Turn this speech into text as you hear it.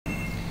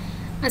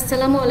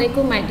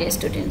Assalamualaikum my dear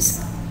students.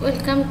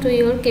 Welcome to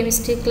your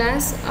chemistry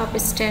class of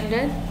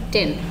standard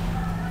 10.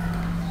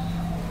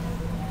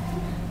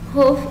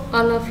 Hope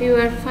all of you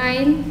are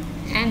fine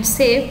and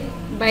safe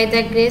by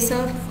the grace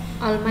of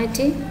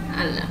Almighty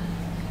Allah.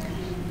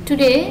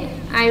 Today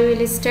I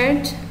will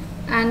start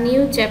a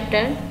new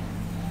chapter,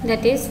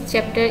 that is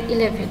chapter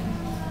 11,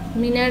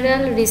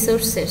 Mineral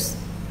Resources,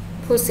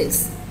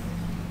 Fossils.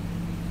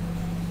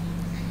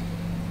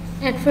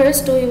 At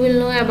first we will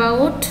know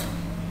about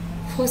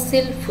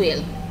fossil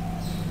fuel.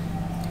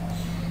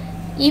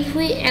 If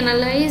we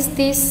analyze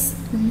this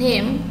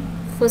name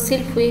fossil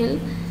fuel,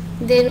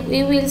 then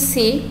we will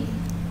see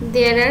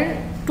there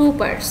are two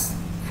parts,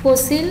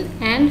 fossil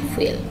and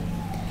fuel.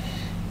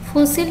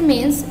 Fossil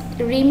means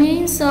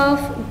remains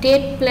of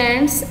dead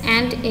plants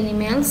and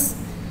animals,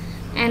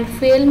 and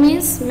fuel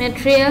means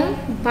material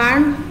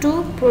burned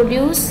to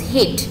produce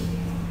heat.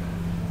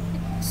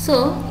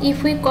 So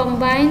if we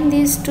combine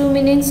these two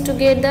meanings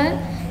together,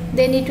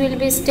 then it will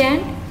be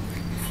stand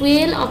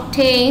fuel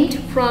obtained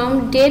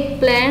from dead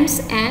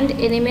plants and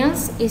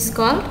animals is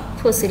called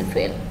fossil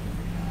fuel.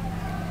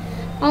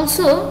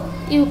 Also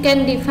you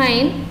can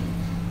define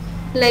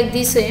like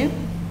this way: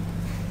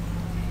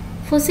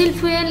 fossil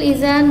fuel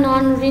is a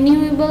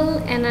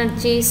non-renewable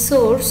energy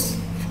source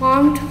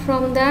formed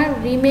from the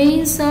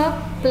remains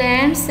of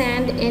plants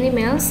and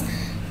animals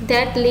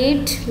that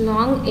lived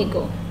long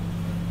ago.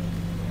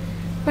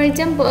 For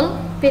example,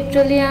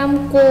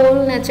 petroleum,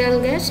 coal,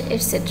 natural gas,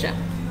 etc.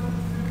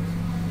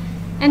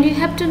 And you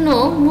have to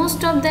know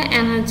most of the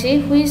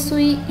energy which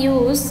we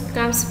use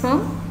comes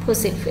from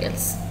fossil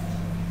fuels.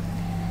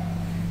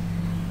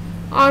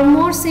 Or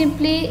more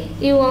simply,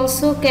 you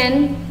also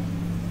can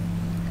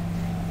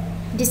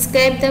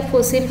describe the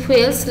fossil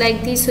fuels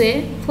like this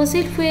way: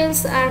 fossil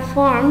fuels are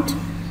formed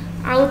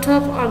out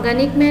of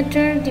organic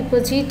matter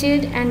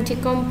deposited and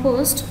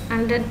decomposed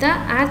under the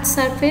earth's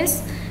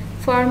surface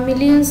for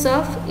millions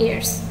of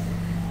years.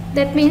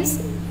 That means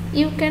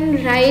you can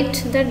write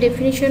the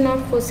definition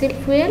of fossil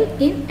fuel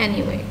in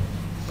any way.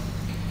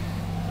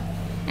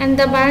 And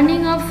the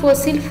burning of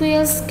fossil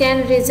fuels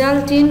can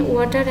result in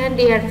water and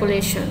air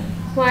pollution.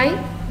 Why?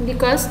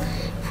 Because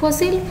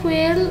fossil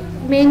fuel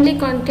mainly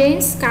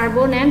contains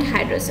carbon and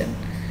hydrogen.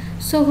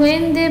 So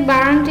when they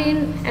burned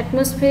in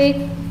atmospheric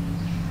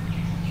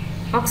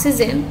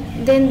oxygen,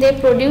 then they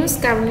produce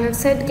carbon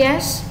dioxide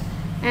gas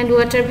and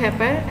water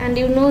vapor, and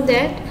you know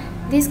that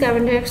this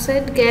carbon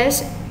dioxide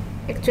gas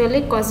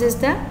actually causes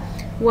the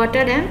water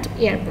and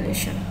air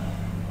pollution.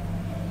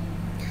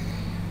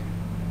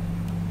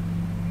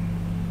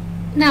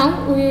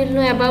 Now we will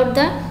know about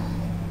the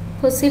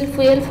fossil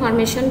fuel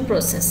formation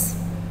process.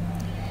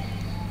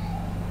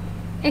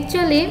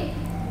 Actually,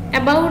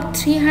 about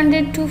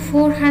 300 to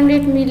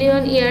 400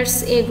 million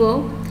years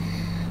ago,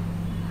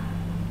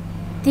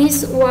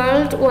 this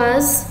world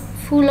was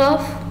full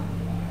of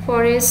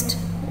forest,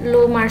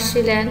 low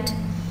marshy land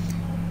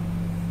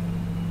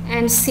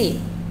and sea,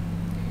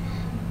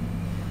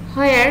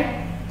 where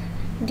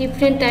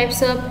different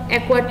types of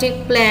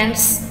aquatic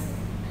plants,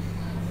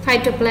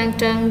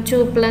 phytoplankton,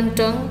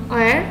 zooplankton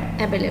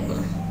were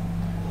available.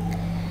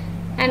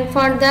 And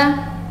for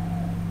the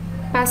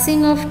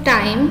passing of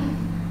time,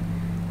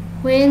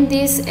 when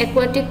these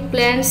aquatic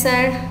plants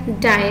are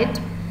died,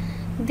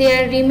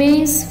 their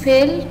remains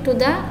fell to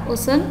the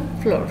ocean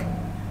floor.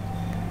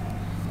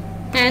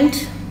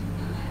 And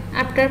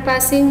after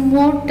passing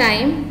more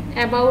time,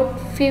 about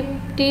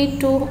 50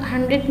 to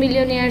 100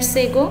 million years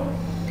ago,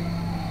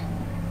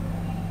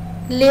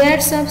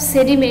 layers of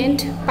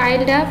sediment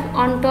piled up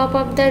on top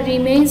of the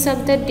remains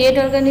of the dead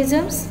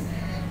organisms,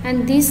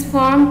 and this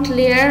formed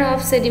layer of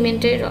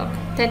sedimentary rock.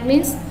 That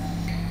means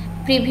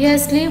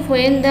previously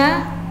when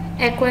the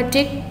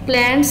aquatic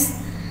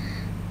plants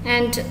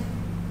and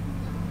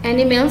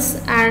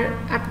animals are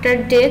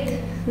after death,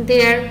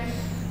 their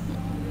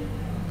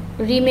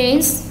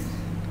remains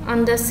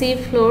on the sea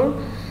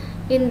floor,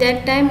 in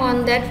that time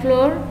on that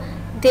floor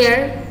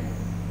there,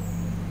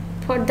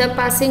 for the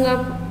passing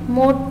of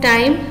more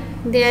time,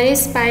 there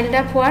is piled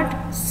up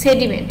what?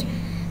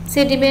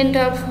 Sediment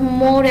of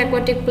more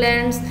aquatic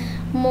plants,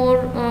 more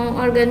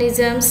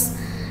organisms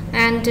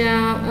and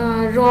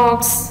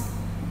rocks,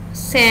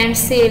 sand,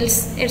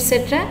 shells,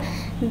 etc.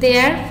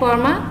 They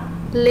form a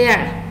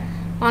layer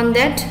on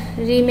that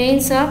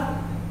remains of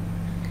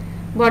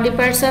body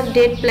parts of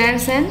dead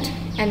plants and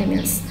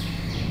animals.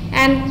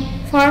 And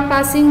for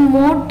passing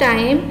more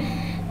time,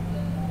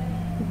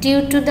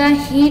 due to the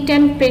heat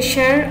and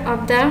pressure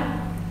of the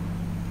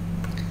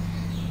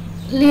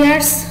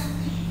layers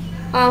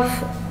of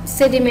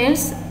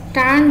sediments,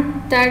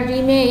 turn the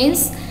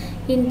remains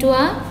into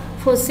a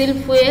fossil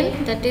fuel,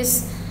 that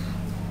is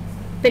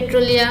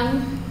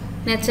petroleum,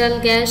 natural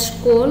gas,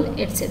 coal,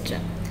 etc.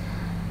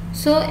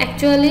 So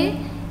actually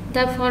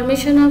the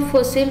formation of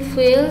fossil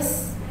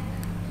fuels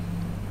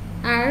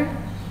are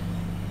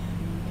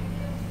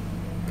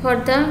for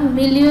the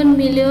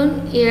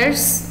million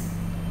years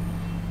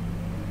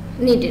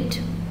needed.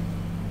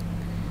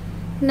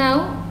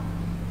 Now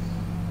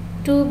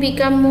to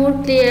become more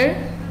clear,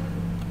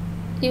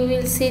 you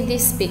will see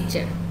this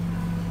picture.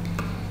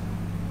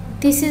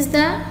 This is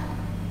the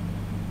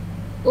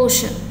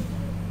ocean,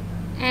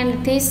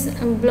 and this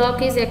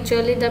block is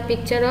actually the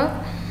picture of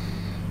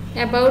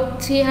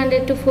about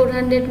 300 to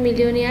 400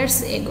 million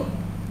years ago.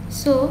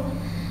 So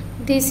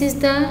this is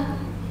the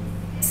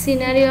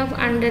scenario of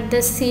under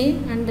the sea,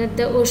 under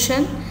the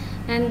ocean,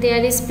 and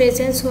there is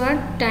presence of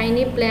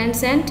tiny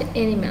plants and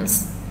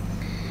animals.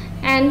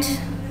 And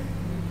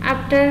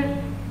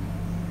after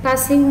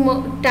passing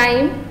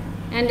time,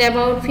 and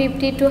about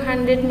 50 to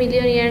 100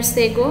 million years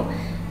ago,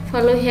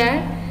 follow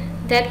here,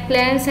 that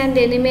plants and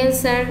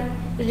animals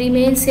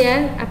remains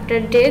here after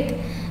death,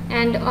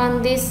 and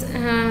on this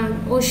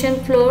ocean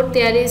floor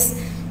there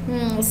is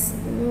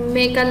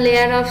make a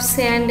layer of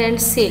sand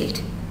and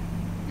silt,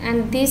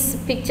 and this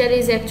picture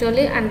is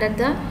actually under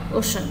the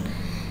ocean.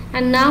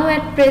 And now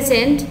at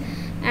present,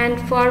 and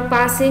for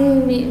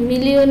passing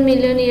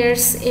million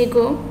years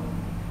ago,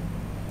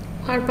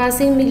 or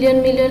passing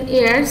million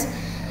years,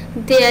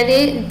 there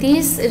is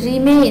these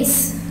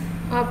remains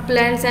of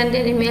plants and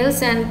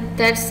animals, and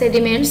that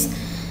sediments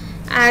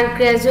are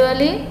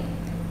gradually,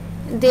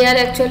 they are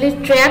actually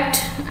trapped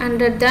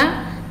under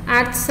the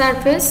earth's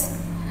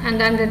surface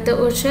and under the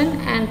ocean,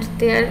 and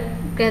they are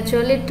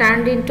gradually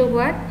turned into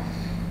what?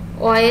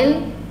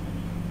 Oil,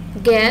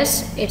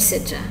 gas,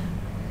 etc.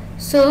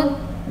 So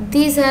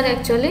these are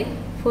actually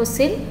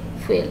fossil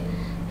fuel,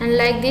 and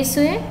like this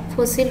way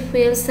fossil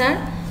fuels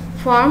are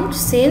formed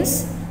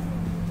since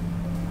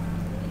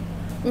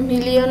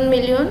million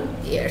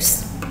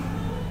years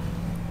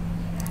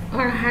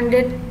or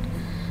 100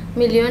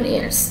 million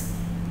years.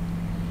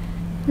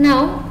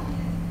 Now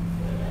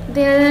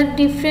there are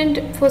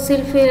different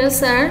fossil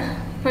fuels are,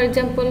 for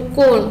example,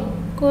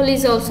 coal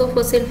is also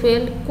fossil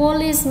fuel. Coal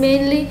is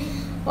mainly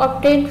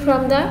obtained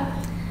from the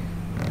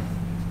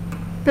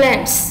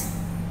plants.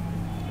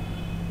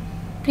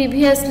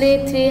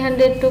 Previously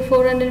 300 to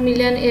 400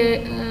 million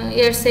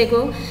years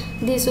ago,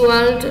 this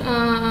world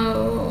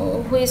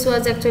which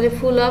was actually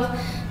full of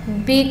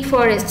big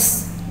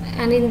forests,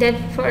 and in that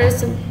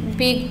forest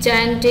big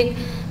gigantic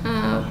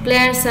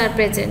plants are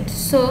present.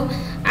 So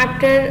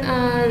after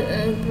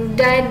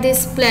died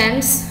these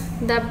plants,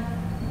 the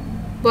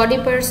body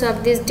parts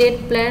of these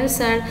dead plants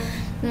are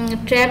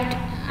trapped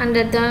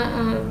under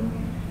the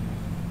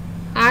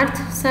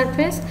earth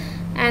surface,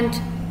 and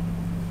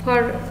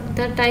for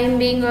the time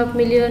being of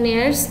million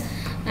years,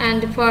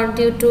 and for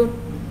due to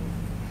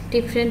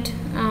different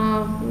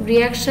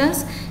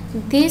reactions,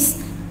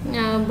 these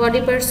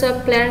body parts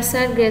of plants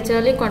are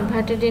gradually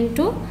converted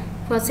into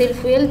fossil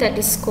fuel, that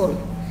is coal.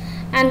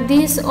 And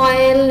this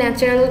oil,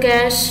 natural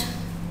gas,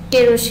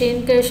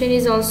 kerosene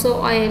is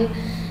also oil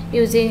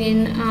using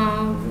in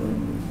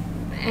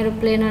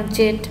aeroplane or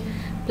jet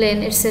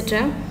plane,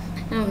 etc.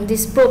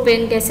 This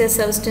propane, gaseous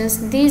substance,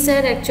 these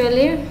are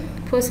actually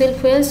fossil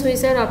fuels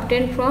which are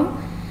obtained from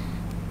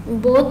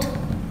both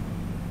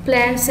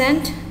plants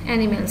and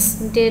animals,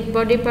 dead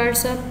body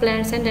parts of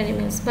plants and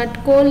animals.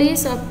 But coal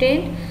is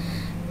obtained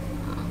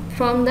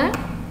from the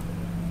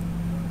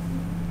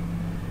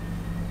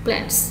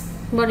plants,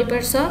 body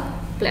parts of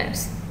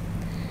plants.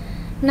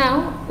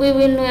 Now we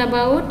will know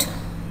about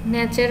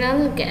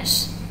natural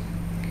gas.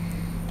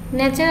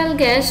 Natural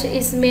gas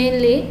is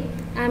mainly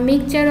a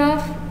mixture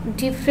of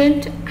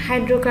different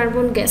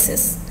hydrocarbon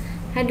gases.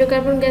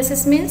 Hydrocarbon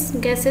gases means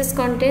gases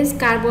contains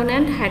carbon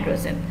and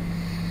hydrogen,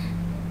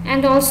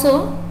 and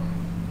also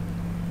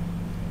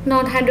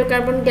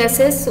non-hydrocarbon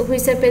gases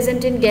which are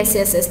present in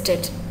gaseous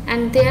state,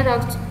 and they are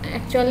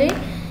actually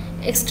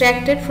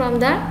extracted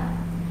from the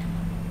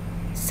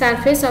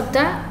surface of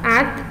the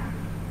earth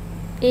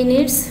in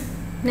its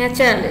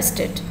natural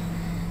state.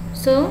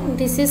 So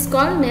this is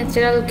called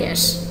natural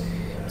gas.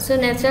 So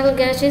natural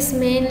gas is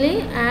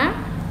mainly a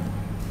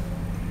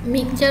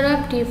mixture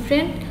of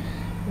different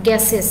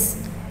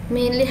gases,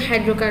 mainly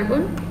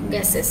hydrocarbon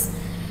gases,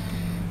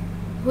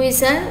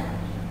 which are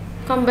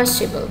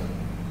combustible.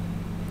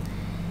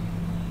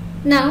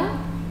 Now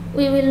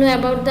we will know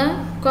about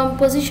the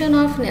composition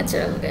of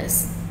natural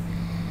gas.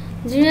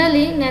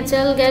 Generally,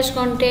 natural gas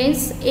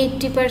contains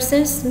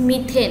 80%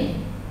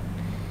 methane.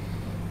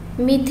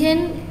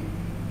 Methane,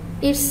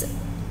 its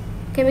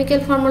chemical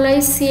formula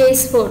is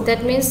CH4,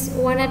 that means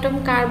 1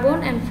 atom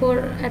carbon and 4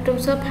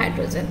 atoms of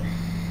hydrogen,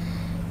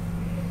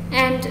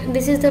 and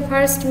this is the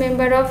first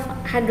member of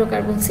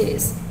hydrocarbon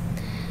series.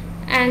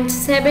 And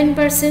 7%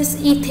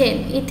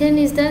 ethane. Ethane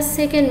is the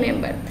second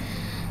member.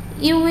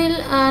 You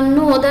will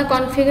know the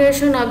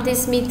configuration of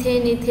this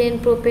methane, ethane,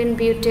 propane,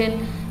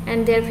 butane,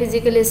 and their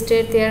physical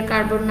state, their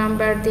carbon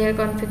number, their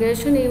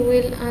configuration you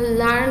will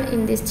learn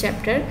in this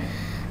chapter.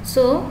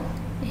 So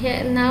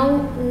here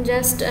now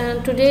just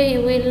today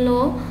you will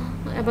know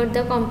about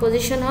the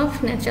composition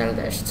of natural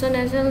gas. So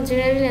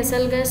generally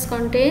natural gas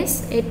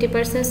contains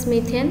 80%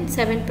 methane,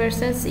 7%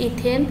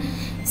 ethane,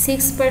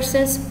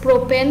 6%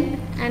 propane,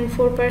 and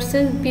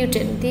 4%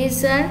 butane.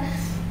 These are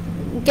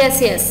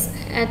gaseous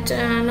at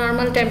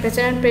normal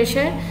temperature and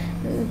pressure.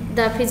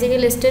 The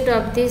physical state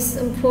of these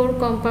four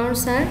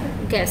compounds are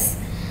gas.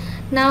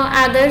 Now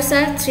others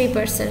are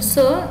 3%.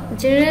 So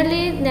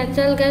generally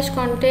natural gas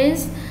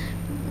contains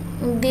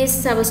these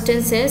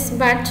substances,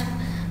 but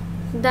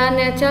the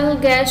natural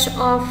gas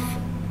of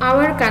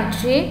our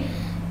country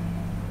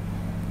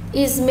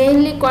is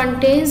mainly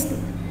contains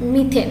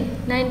methane.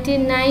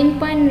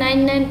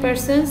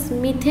 99.99%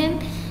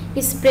 methane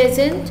is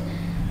present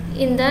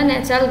in the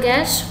natural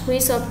gas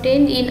which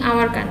obtained in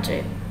our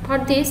country. For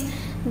this,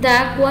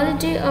 the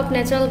quality of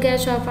natural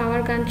gas of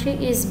our country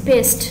is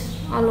best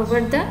all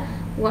over the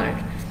world,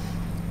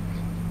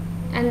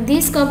 and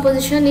this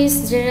composition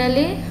is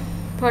generally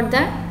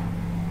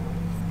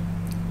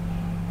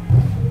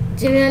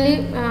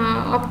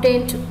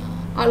obtained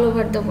all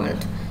over the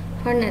world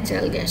for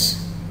natural gas.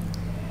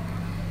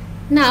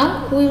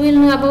 Now we will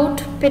know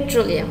about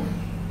petroleum,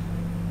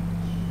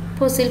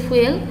 fossil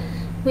fuel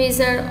which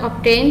are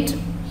obtained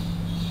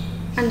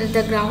under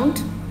the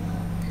ground.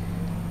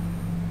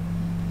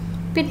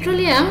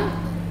 Petroleum,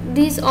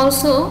 this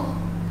also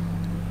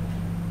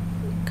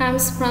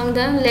comes from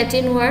the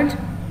Latin word,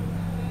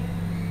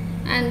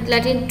 and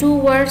Latin two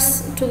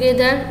words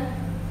together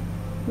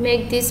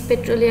make this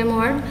petroleum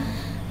word.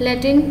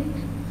 Latin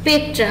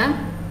petra,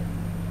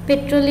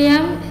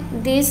 petroleum,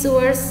 this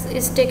word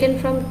is taken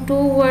from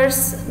two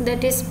words,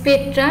 that is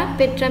petra,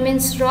 petra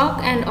means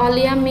rock, and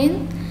oleum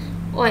means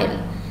oil.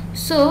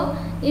 So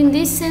in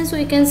this sense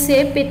we can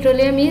say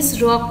petroleum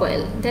is rock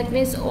oil, that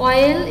means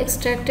oil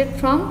extracted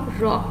from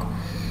rock,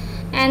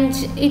 and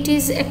it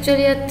is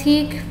actually a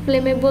thick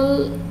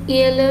flammable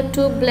yellow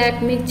to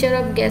black mixture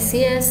of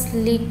gaseous,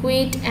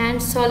 liquid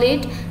and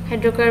solid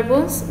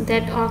hydrocarbons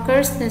that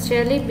occurs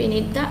naturally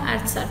beneath the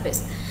earth's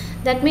surface.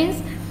 That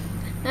means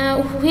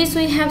which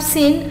we have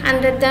seen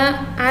under the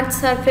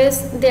earth's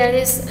surface, there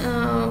is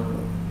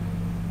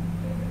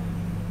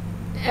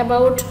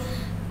about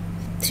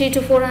 300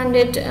 to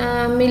 400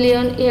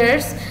 million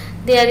years,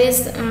 there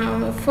is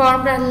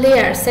formed a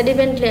layer,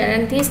 sediment layer,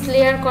 and this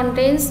layer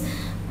contains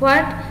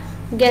what?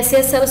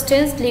 Gaseous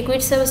substance,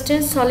 liquid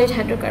substance, solid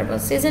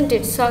hydrocarbons, isn't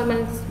it? So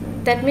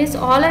that means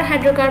all are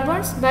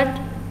hydrocarbons, but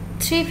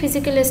three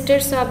physical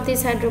states of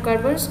these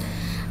hydrocarbons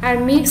are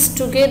mixed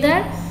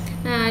together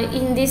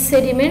in these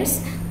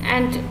sediments,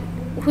 and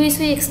which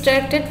we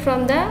extracted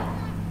from the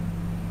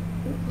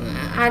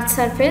earth's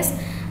surface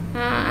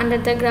under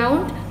the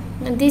ground.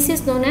 And this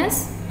is known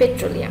as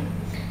petroleum.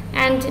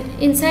 And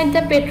inside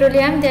the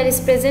petroleum there is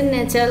present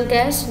natural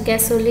gas,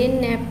 gasoline,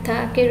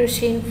 naphtha,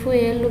 kerosene,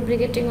 fuel,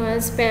 lubricating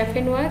oils,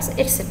 paraffin wax,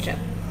 etc.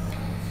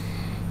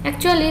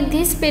 Actually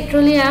this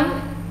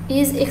petroleum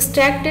is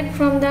extracted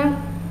from the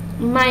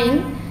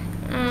mine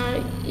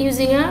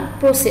using a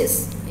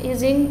process,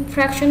 using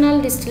fractional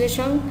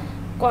distillation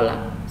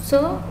column.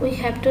 So we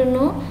have to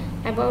know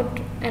about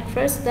at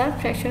first the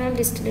fractional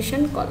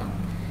distillation column.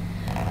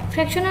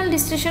 Fractional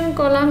distillation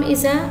column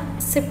is a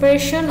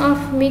separation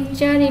of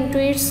mixture into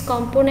its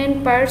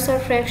component parts or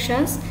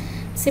fractions,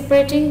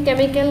 separating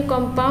chemical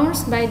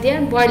compounds by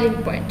their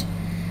boiling point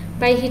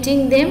by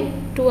heating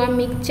them to a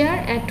mixture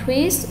at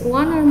which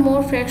one or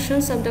more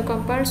fractions of the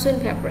compounds will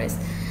vaporize.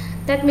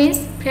 That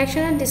means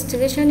fractional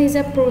distillation is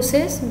a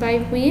process by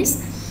which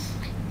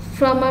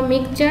from a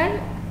mixture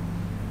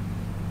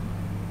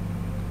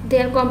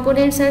their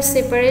components are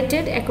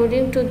separated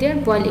according to their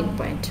boiling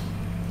point.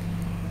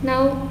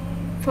 Now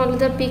follow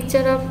the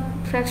picture of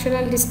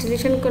fractional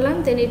distillation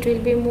column, then it will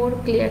be more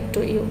clear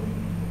to you.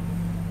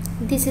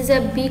 This is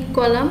a big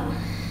column,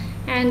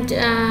 and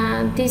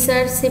these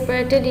are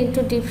separated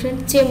into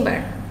different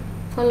chamber.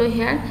 Follow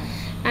here,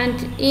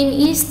 and in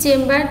each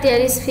chamber there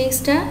is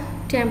fixed a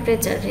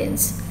temperature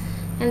range,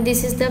 and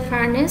this is the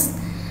furnace.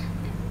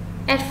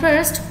 At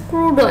first,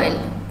 crude oil.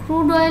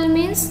 Crude oil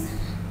means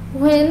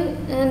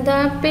when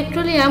the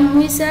petroleum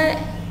which are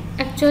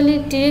actually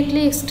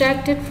directly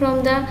extracted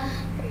from the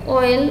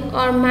oil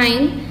or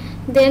mine,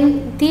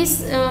 then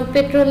this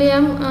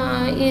petroleum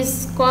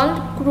is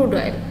called crude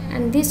oil,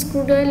 and this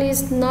crude oil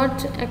is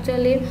not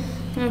actually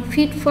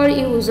fit for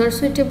use or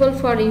suitable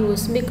for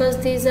use,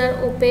 because these are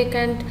opaque,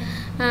 and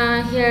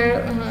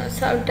here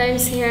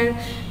sometimes here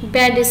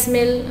bad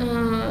smell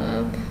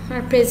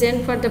are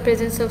present for the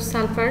presence of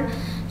sulfur.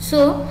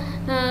 So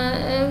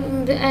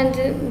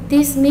and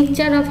this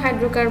mixture of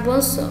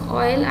hydrocarbons,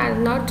 oil, are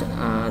not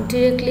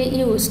directly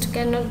used,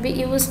 cannot be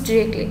used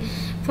directly.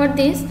 For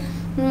this,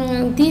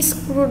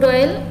 this crude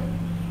oil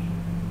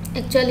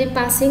actually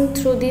passing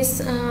through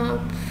this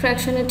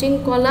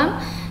fractionating column,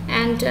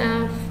 and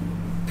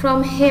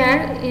from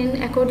here,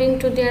 in according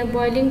to their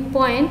boiling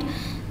point,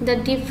 the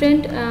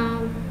different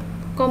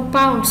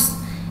compounds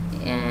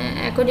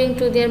according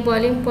to their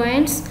boiling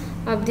points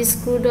of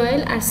this crude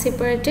oil are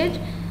separated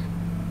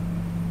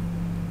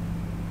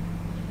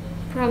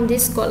from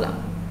this column,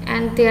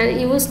 and they are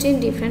used in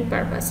different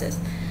purposes.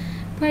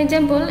 For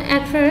example,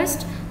 at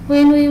first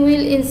when we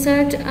will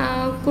insert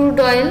crude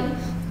oil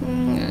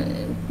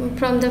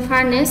from the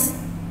furnace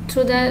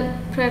through the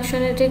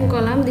fractionating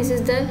column, this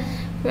is the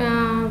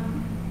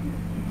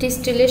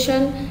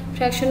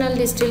fractional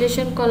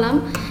distillation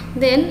column,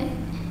 then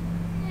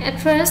At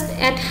first,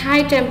 at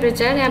high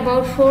temperature,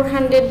 about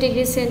 400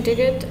 degrees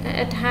centigrade,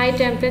 at high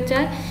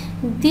temperature,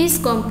 these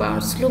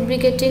compounds,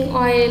 lubricating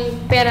oil,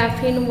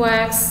 paraffin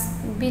wax,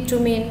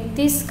 bitumen,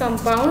 these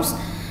compounds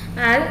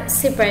are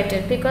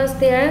separated because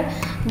their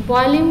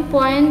boiling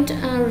point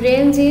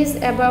range is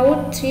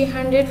about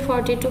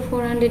 340 to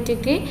 400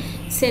 degree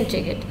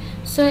centigrade.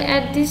 So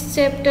at this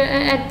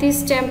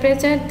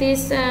temperature,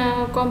 these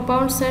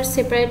compounds are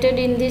separated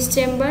in this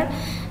chamber,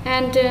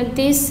 and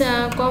these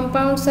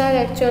compounds are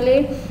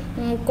actually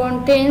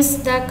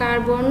contains the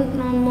carbon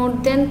more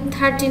than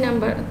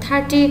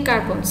 30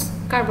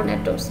 carbon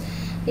atoms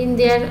in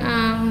their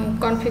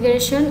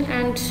configuration.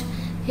 And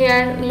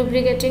here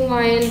lubricating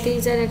oil,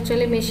 these are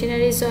actually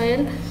machineries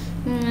oil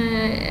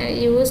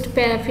used.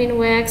 Paraffin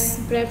wax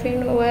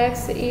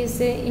is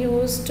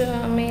used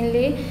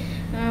mainly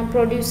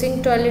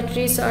producing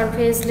toiletries or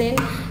Vaseline,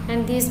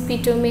 and this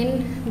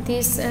bitumen,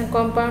 this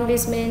compound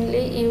is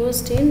mainly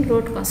used in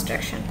road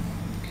construction.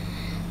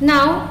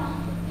 Now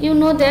you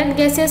know that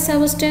gaseous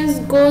substance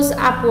goes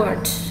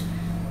upward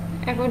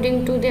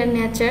according to their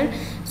nature.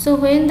 So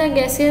when the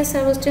gaseous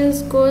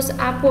substance goes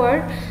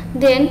upward,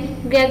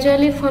 then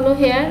gradually follow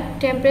here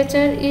temperature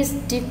is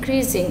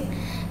decreasing,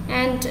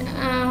 and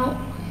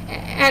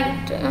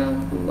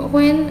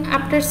when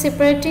after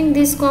separating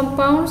these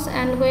compounds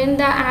and when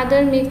the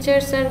other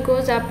mixtures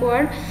goes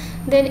upward,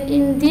 then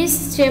in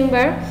this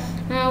chamber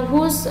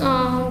whose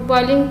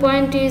boiling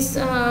point is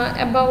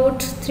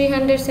about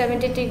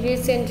 370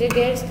 degrees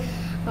centigrade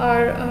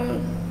or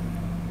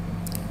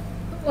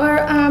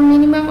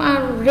minimum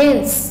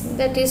range,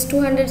 that is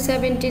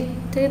 270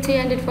 to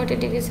 340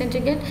 degrees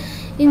centigrade.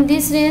 In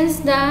this range,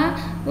 the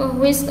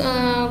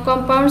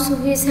compounds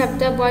which have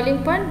the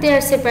boiling point, they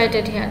are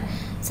separated here,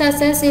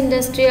 such as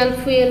industrial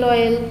fuel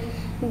oil,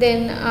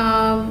 then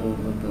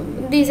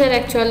these are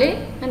actually,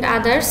 and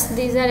others,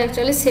 these are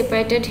actually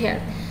separated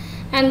here,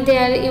 and they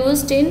are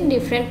used in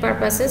different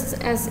purposes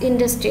as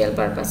industrial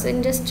purpose.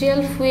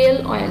 Industrial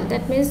fuel oil,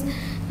 that means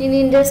in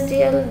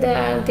industrial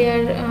they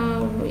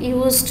are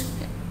used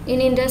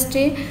in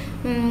industry.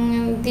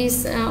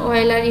 These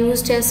oil are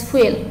used as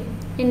fuel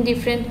in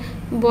different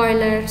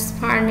boilers,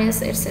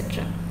 furnace,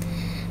 etc.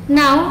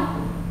 Now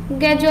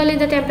gradually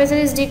the temperature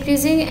is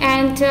decreasing,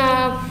 and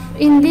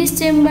in this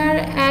chamber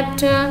at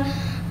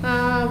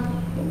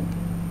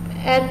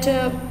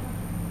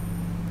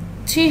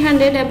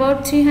 300,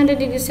 about 300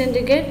 degrees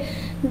centigrade,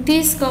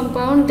 this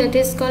compound, that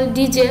is called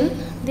diesel,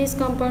 this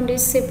compound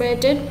is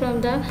separated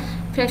from the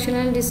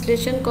fractional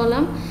distillation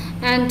column,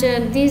 and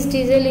this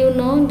diesel, you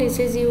know, this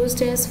is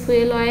used as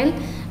fuel oil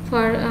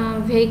for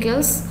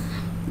vehicles.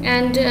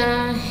 And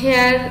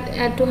here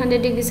at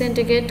 200 degrees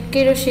centigrade,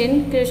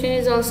 kerosene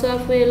is also a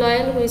fuel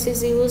oil which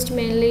is used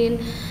mainly in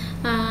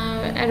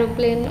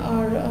aeroplane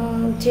or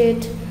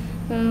jet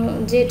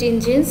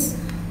engines.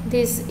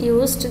 This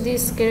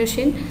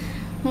kerosene,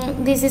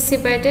 this is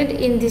separated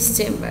in this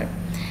chamber.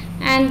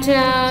 And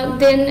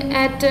then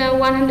at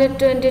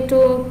 120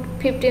 to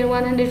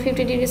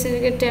 150 degrees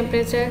centigrade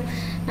temperature,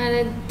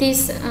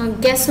 this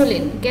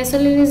gasoline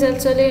is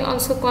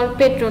also called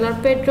petrol, or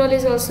petrol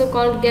is also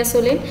called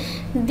gasoline.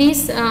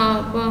 This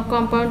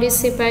compound is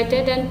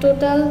separated, and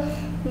total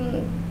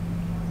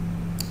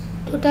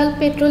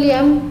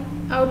petroleum,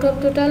 out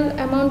of total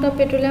amount of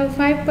petroleum,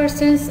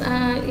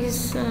 5%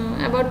 is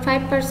about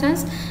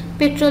 5%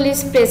 petrol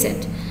is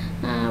present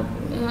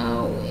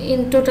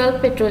in total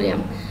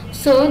petroleum.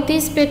 So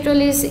this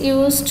petrol is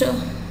used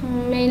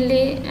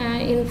mainly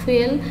in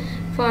fuel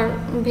for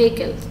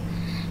vehicles.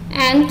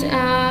 And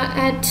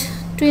at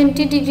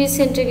 20 degrees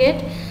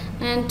centigrade,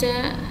 and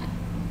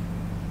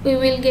we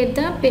will get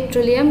the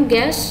petroleum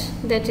gas,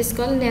 that is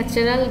called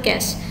natural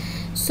gas.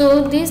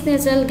 So this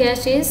natural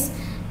gas is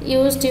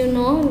used, you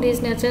know,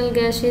 this natural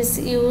gas is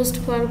used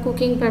for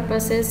cooking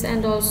purposes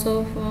and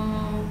also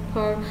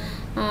for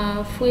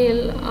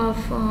fuel of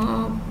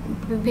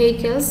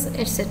vehicles,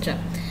 etc.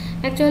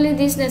 Actually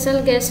these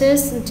natural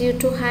gases, due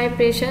to high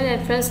pressure,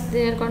 at first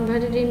they are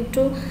converted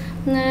into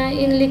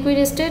in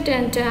liquid state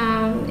and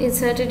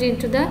inserted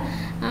into the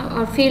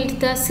or filled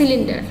the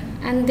cylinder,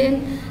 and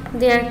then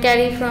they are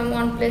carried from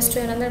one place to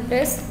another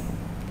place,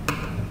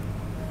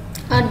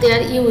 or they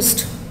are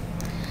used.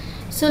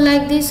 So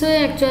like this way,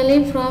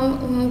 actually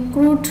from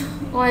crude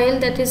oil,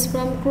 that is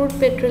from crude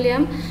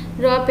petroleum,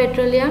 raw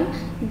petroleum,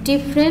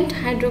 different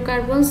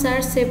hydrocarbons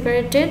are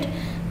separated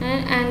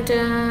and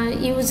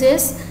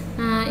uses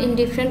in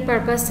different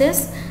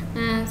purposes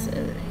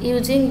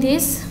using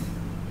this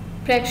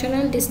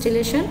fractional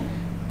distillation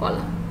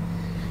column.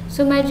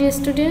 So my dear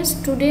students,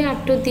 today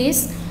up to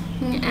this,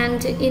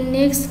 and in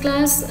next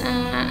class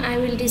I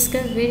will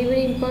discuss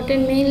very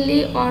important,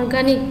 mainly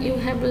organic. You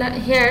have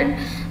heard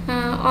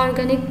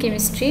organic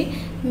chemistry.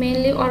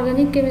 Mainly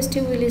organic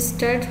chemistry will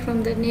start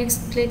from the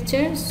next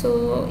lecture,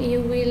 so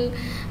you will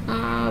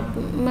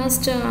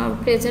must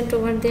present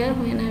over there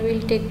when I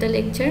will take the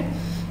lecture,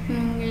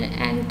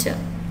 and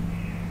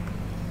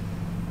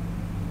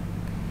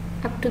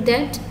up to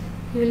that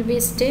you will be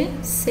stay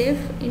safe,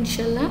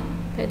 inshallah,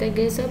 by the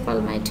grace of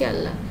Almighty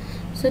Allah.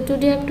 So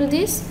today up to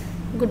this,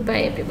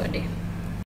 Goodbye everybody.